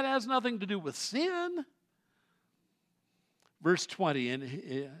 but that has nothing to do with sin. Verse 20,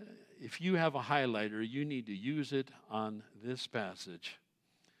 and if you have a highlighter, you need to use it on this passage.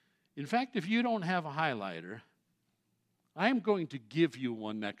 In fact, if you don't have a highlighter, I'm going to give you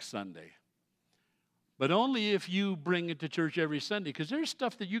one next Sunday. But only if you bring it to church every Sunday, because there's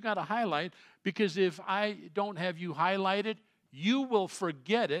stuff that you got to highlight, because if I don't have you highlight it, you will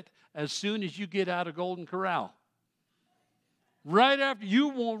forget it as soon as you get out of Golden Corral. Right after, you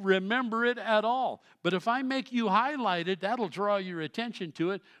won't remember it at all. But if I make you highlight it, that'll draw your attention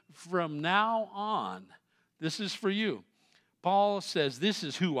to it from now on. This is for you. Paul says, this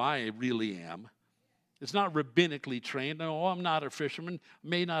is who I really am. It's not rabbinically trained. No, I'm not a fisherman.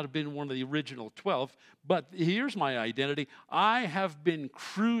 May not have been one of the original 12. But here's my identity. I have been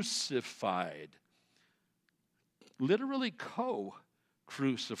crucified. Literally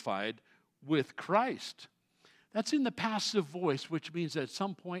co-crucified with Christ. That's in the passive voice, which means at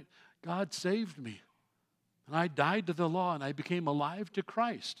some point, God saved me. And I died to the law, and I became alive to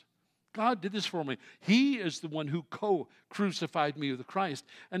Christ. God did this for me. He is the one who co-crucified me with Christ.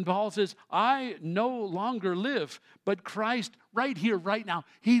 And Paul says, I no longer live, but Christ right here, right now,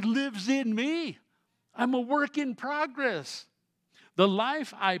 He lives in me. I'm a work in progress. The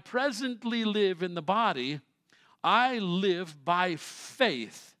life I presently live in the body, I live by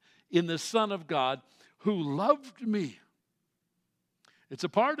faith in the Son of God who loved me. It's a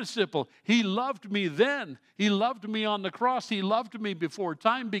participle. He loved me then. He loved me on the cross. He loved me before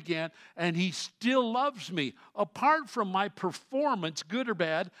time began, and He still loves me. Apart from my performance, good or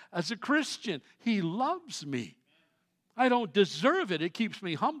bad, as a Christian, He loves me. I don't deserve it. It keeps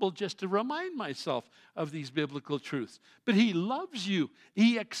me humble just to remind myself of these biblical truths. But He loves you.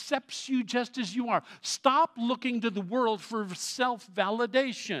 He accepts you just as you are. Stop looking to the world for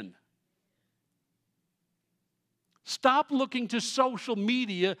self-validation. Stop looking to social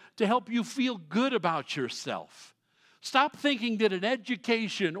media to help you feel good about yourself. Stop thinking that an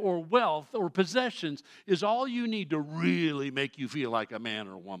education or wealth or possessions is all you need to really make you feel like a man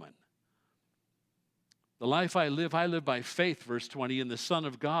or woman. The life I live by faith, verse 20, in the Son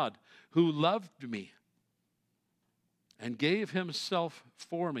of God who loved me and gave Himself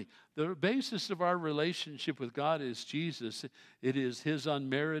for me. The basis of our relationship with God is Jesus. It is His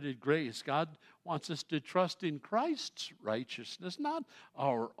unmerited grace. God wants us to trust in Christ's righteousness, not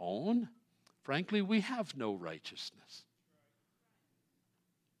our own. Frankly, we have no righteousness.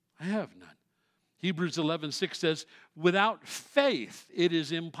 I have none. Hebrews 11:6 says, without faith, it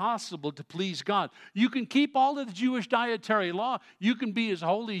is impossible to please God. You can keep all of the Jewish dietary law. You can be as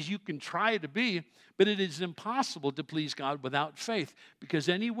holy as you can try to be, but it is impossible to please God without faith, because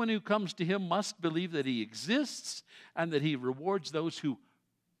anyone who comes to Him must believe that He exists and that He rewards those who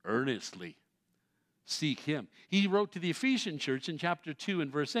earnestly seek Him. He wrote to the Ephesian church in chapter 2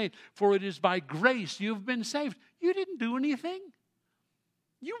 and verse 8, for it is by grace you have been saved. You didn't do anything.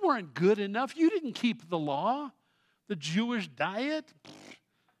 You weren't good enough. You didn't keep the law, the Jewish diet.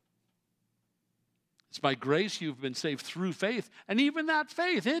 It's by grace you've been saved through faith. And even that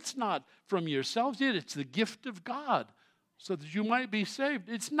faith, it's not from yourselves. It's the gift of God so that you might be saved.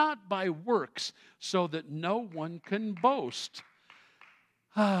 It's not by works so that no one can boast.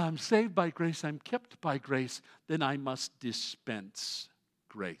 I'm saved by grace. I'm kept by grace. Then I must dispense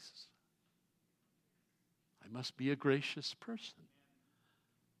grace. I must be a gracious person.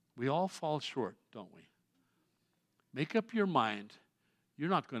 We all fall short, don't we? Make up your mind. You're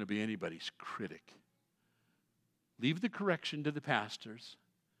not going to be anybody's critic. Leave the correction to the pastors.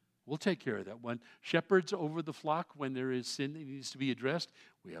 We'll take care of that. When shepherds over the flock, when there is sin that needs to be addressed,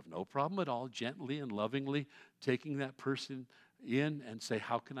 we have no problem at all gently and lovingly taking that person in and say,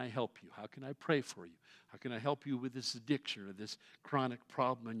 how can I help you? How can I pray for you? How can I help you with this addiction or this chronic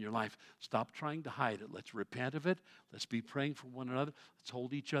problem in your life? Stop trying to hide it. Let's repent of it. Let's be praying for one another. Let's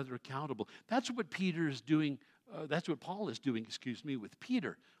hold each other accountable. That's what Peter is doing. That's what Paul is doing, with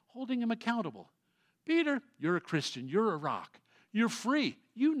Peter, holding him accountable. Peter, you're a Christian. You're a rock. You're free.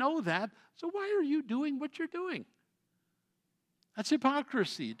 You know that. So why are you doing what you're doing? That's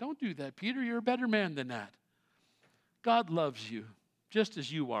hypocrisy. Don't do that, Peter. You're a better man than that. God loves you just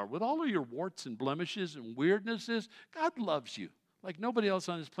as you are. With all of your warts and blemishes and weirdnesses, God loves you like nobody else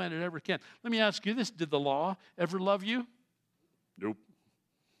on this planet ever can. Let me ask you this. Did the law ever love you? Nope.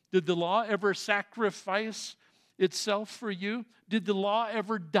 Did the law ever sacrifice itself for you? Did the law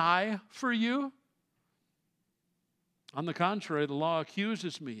ever die for you? On the contrary, the law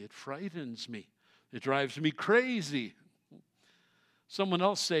accuses me. It frightens me. It drives me crazy. Someone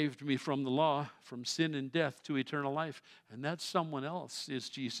else saved me from the law, from sin and death to eternal life. And that someone else is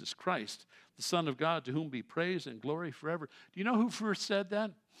Jesus Christ, the Son of God, to whom be praise and glory forever. Do you know who first said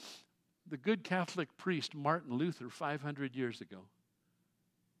that? The good Catholic priest Martin Luther 500 years ago.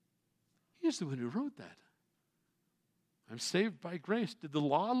 He's the one who wrote that. I'm saved by grace. Did the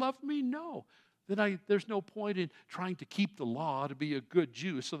law love me? No. Then there's no point in trying to keep the law to be a good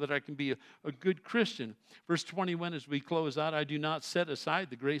Jew so that I can be a good Christian. Verse 21, as we close out, I do not set aside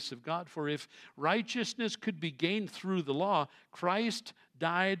the grace of God, for if righteousness could be gained through the law, Christ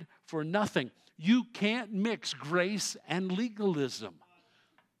died for nothing. You can't mix grace and legalism.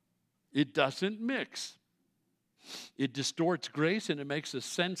 It doesn't mix. It distorts grace and it makes a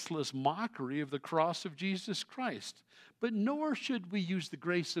senseless mockery of the cross of Jesus Christ. But nor should we use the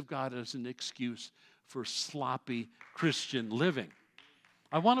grace of God as an excuse for sloppy Christian living.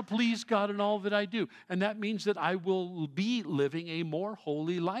 I want to please God in all that I do, and that means that I will be living a more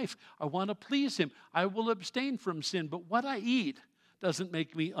holy life. I want to please Him. I will abstain from sin, but what I eat doesn't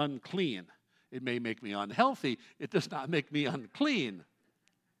make me unclean. It may make me unhealthy. It does not make me unclean.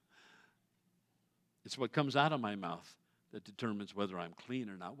 It's what comes out of my mouth that determines whether I'm clean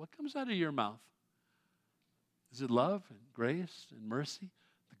or not. What comes out of your mouth? Is it love and grace and mercy?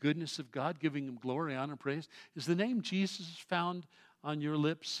 The goodness of God, giving Him glory, honor, praise? Is the name Jesus found on your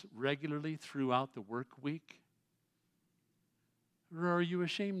lips regularly throughout the work week? Or are you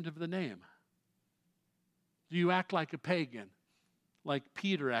ashamed of the name? Do you act like a pagan, like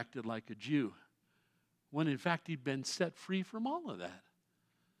Peter acted like a Jew, when in fact he'd been set free from all of that?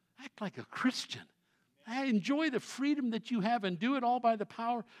 Act like a Christian. Enjoy the freedom that you have and do it all by the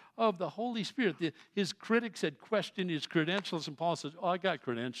power of the Holy Spirit. His critics had questioned his credentials, and Paul says, I got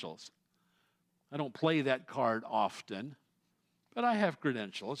credentials. I don't play that card often, but I have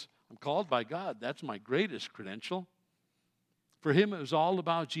credentials. I'm called by God. That's my greatest credential. For him, it was all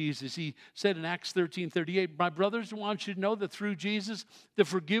about Jesus. He said in Acts 13:38, my brothers, I want you to know that through Jesus, the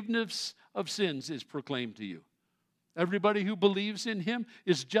forgiveness of sins is proclaimed to you. Everybody who believes in Him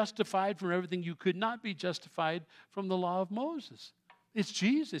is justified from everything you could not be justified from the law of Moses. It's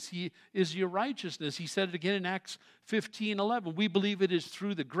Jesus. He is your righteousness. He said it again in Acts 15:11. We believe it is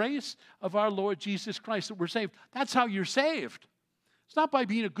through the grace of our Lord Jesus Christ that we're saved. That's how you're saved. It's not by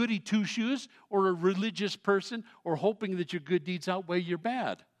being a goody two-shoes or a religious person or hoping that your good deeds outweigh your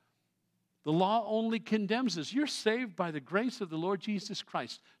bad. The law only condemns us. You're saved by the grace of the Lord Jesus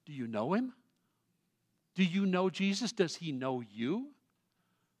Christ. Do you know Him? Do you know Jesus? Does He know you?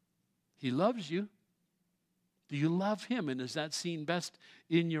 He loves you. Do you love Him? And is that seen best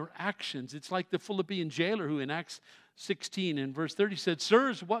in your actions? It's like the Philippian jailer who in Acts 16 in verse 30 said,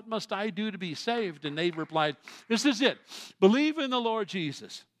 Sirs, what must I do to be saved? And they replied, this is it. Believe in the Lord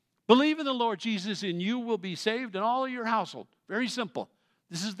Jesus. Believe in the Lord Jesus and you will be saved and all of your household. Very simple.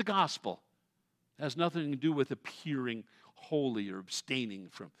 This is the gospel. It has nothing to do with appearing holy or abstaining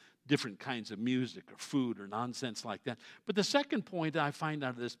from different kinds of music or food or nonsense like that. But the second point I find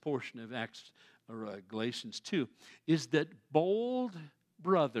out of this portion of Galatians 2 is that bold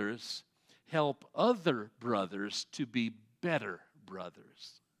brothers help other brothers to be better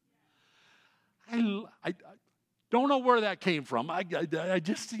brothers. I don't know where that came from. I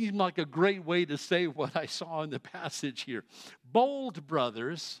just seemed like a great way to say what I saw in the passage here. Bold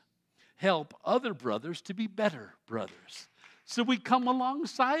brothers help other brothers to be better brothers. So we come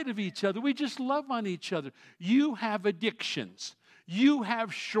alongside of each other. We just love on each other. You have addictions. You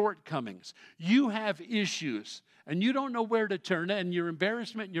have shortcomings. You have issues. And you don't know where to turn. And your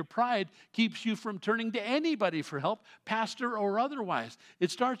embarrassment and your pride keeps you from turning to anybody for help, pastor or otherwise.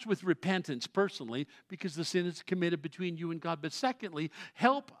 It starts with repentance personally because the sin is committed between you and God. But secondly,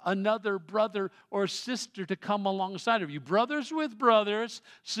 help another brother or sister to come alongside of you. Brothers with brothers,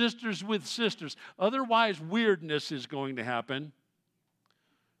 sisters with sisters. Otherwise, weirdness is going to happen.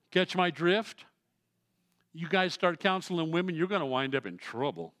 Catch my drift? You guys start counseling women, you're going to wind up in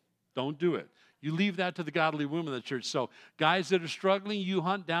trouble. Don't do it. You leave that to the godly women of the church. So guys that are struggling, you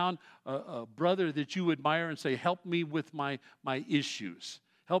hunt down a brother that you admire and say, help me with my issues.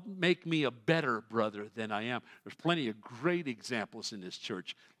 Help make me a better brother than I am. There's plenty of great examples in this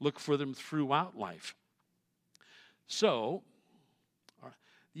church. Look for them throughout life. So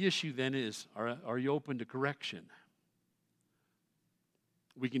the issue then is, are you open to correction?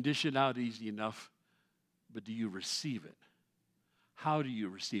 We can dish it out easy enough, but do you receive it? How do you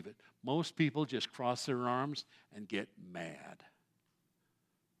receive it? Most people just cross their arms and get mad.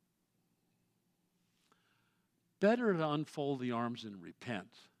 Better to unfold the arms and repent.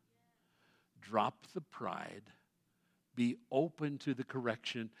 Drop the pride. Be open to the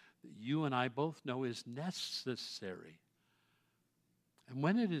correction that you and I both know is necessary. And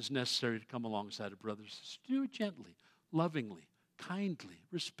when it is necessary to come alongside of brothers, do it gently, lovingly, kindly,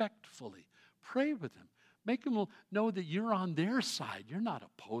 respectfully. Pray with them. Make them know that you're on their side. You're not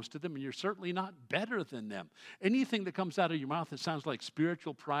opposed to them, and you're certainly not better than them. Anything that comes out of your mouth that sounds like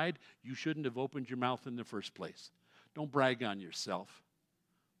spiritual pride, you shouldn't have opened your mouth in the first place. Don't brag on yourself.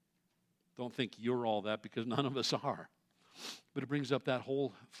 Don't think you're all that, because none of us are. But it brings up that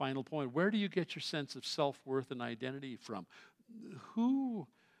whole final point. Where do you get your sense of self-worth and identity from? Who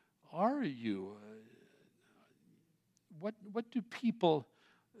are you? What do people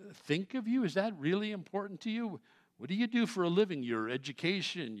think of you? Is that really important to you? What do you do for a living? Your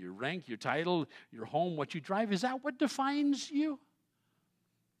education, your rank, your title, your home, what you drive, is that what defines you?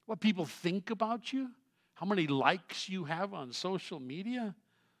 What people think about you? How many likes you have on social media?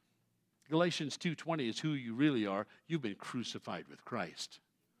 Galatians 2:20 is who you really are. You've been crucified with Christ.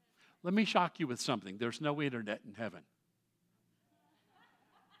 Let me shock you with something. There's no internet in heaven.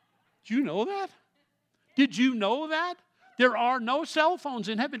 Did you know that? Did you know that? There are no cell phones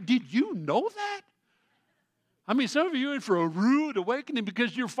in heaven. Did you know that? I mean, some of you are in for a rude awakening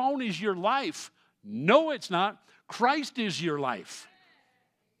because your phone is your life. No, it's not. Christ is your life.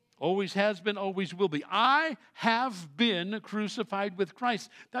 Always has been, always will be. I have been crucified with Christ.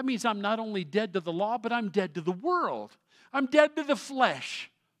 That means I'm not only dead to the law, but I'm dead to the world. I'm dead to the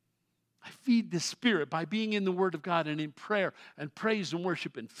flesh. I feed the Spirit by being in the Word of God and in prayer and praise and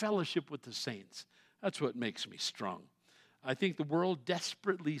worship and fellowship with the saints. That's what makes me strong. I think the world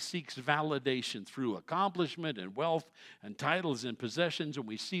desperately seeks validation through accomplishment and wealth and titles and possessions, and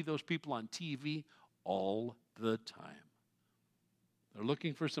we see those people on TV all the time. They're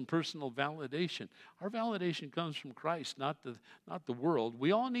looking for some personal validation. Our validation comes from Christ, not the world.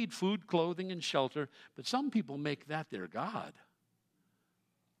 We all need food, clothing, and shelter, but some people make that their God.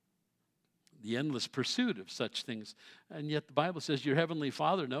 The endless pursuit of such things. And yet the Bible says your heavenly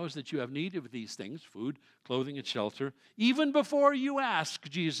Father knows that you have need of these things, food, clothing, and shelter, even before you ask,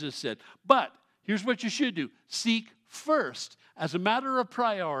 Jesus said. But here's what you should do. Seek first, as a matter of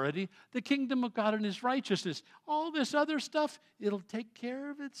priority, the kingdom of God and His righteousness. All this other stuff, it'll take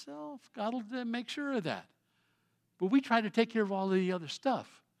care of itself. God will make sure of that. But we try to take care of all of the other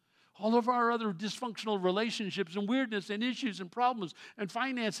stuff. All of our other dysfunctional relationships and weirdness and issues and problems and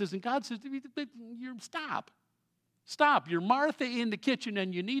finances. And God says, stop. Stop. You're Martha in the kitchen,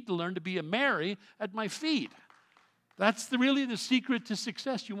 and you need to learn to be a Mary at my feet. That's really the secret to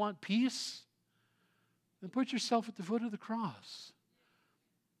success. You want peace? Then put yourself at the foot of the cross.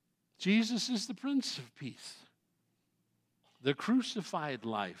 Jesus is the Prince of Peace. The crucified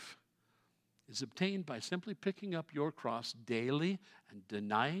life is obtained by simply picking up your cross daily and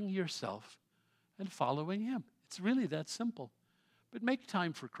denying yourself and following Him. It's really that simple. But make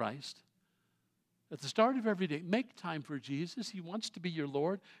time for Christ. At the start of every day, make time for Jesus. He wants to be your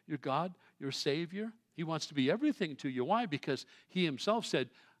Lord, your God, your Savior. He wants to be everything to you. Why? Because He Himself said,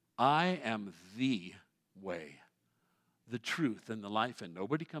 I am the way, the truth, and the life, and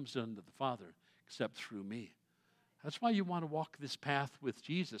nobody comes unto the Father except through me. That's why you want to walk this path with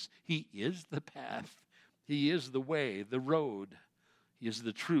Jesus. He is the path. He is the way, the road. He is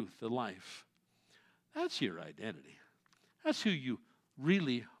the truth, the life. That's your identity. That's who you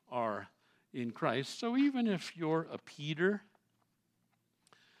really are in Christ. So even if you're a Peter,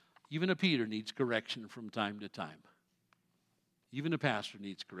 even a Peter needs correction from time to time. Even a pastor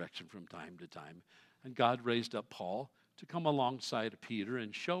needs correction from time to time. And God raised up Paul to come alongside of Peter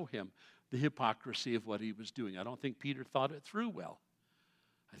and show him the hypocrisy of what he was doing. I don't think Peter thought it through well.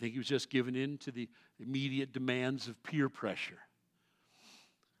 I think he was just given in to the immediate demands of peer pressure.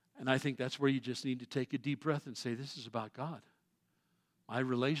 And I think that's where you just need to take a deep breath and say, this is about God. My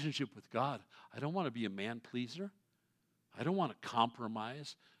relationship with God. I don't want to be a man pleaser. I don't want to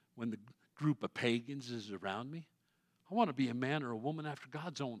compromise when the group of pagans is around me. I want to be a man or a woman after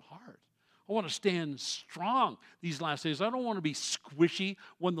God's own heart. I want to stand strong these last days. I don't want to be squishy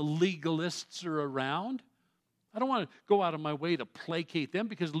when the legalists are around. I don't want to go out of my way to placate them,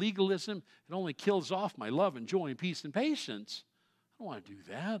 because legalism, it only kills off my love and joy and peace and patience. I don't want to do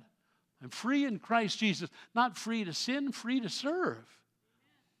that. I'm free in Christ Jesus, not free to sin, free to serve.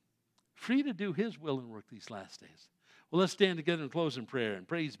 Free to do His will and work these last days. Well, let's stand together and close in prayer. And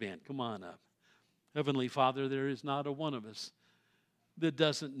praise band, come on up. Heavenly Father, there is not a one of us that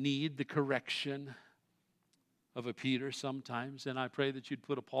doesn't need the correction of a Peter sometimes. And I pray that you'd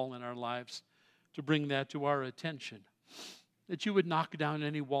put a Paul in our lives to bring that to our attention. That you would knock down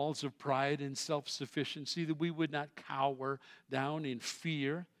any walls of pride and self-sufficiency. That we would not cower down in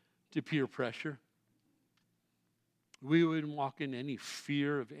fear to peer pressure. We wouldn't walk in any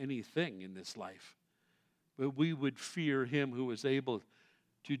fear of anything in this life. But we would fear Him who is able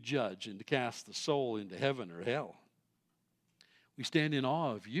to judge and to cast the soul into heaven or hell. We stand in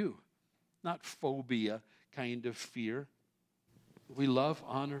awe of you, not phobia kind of fear. We love,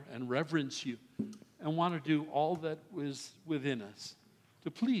 honor, and reverence you and want to do all that was within us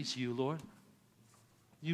to please you, Lord.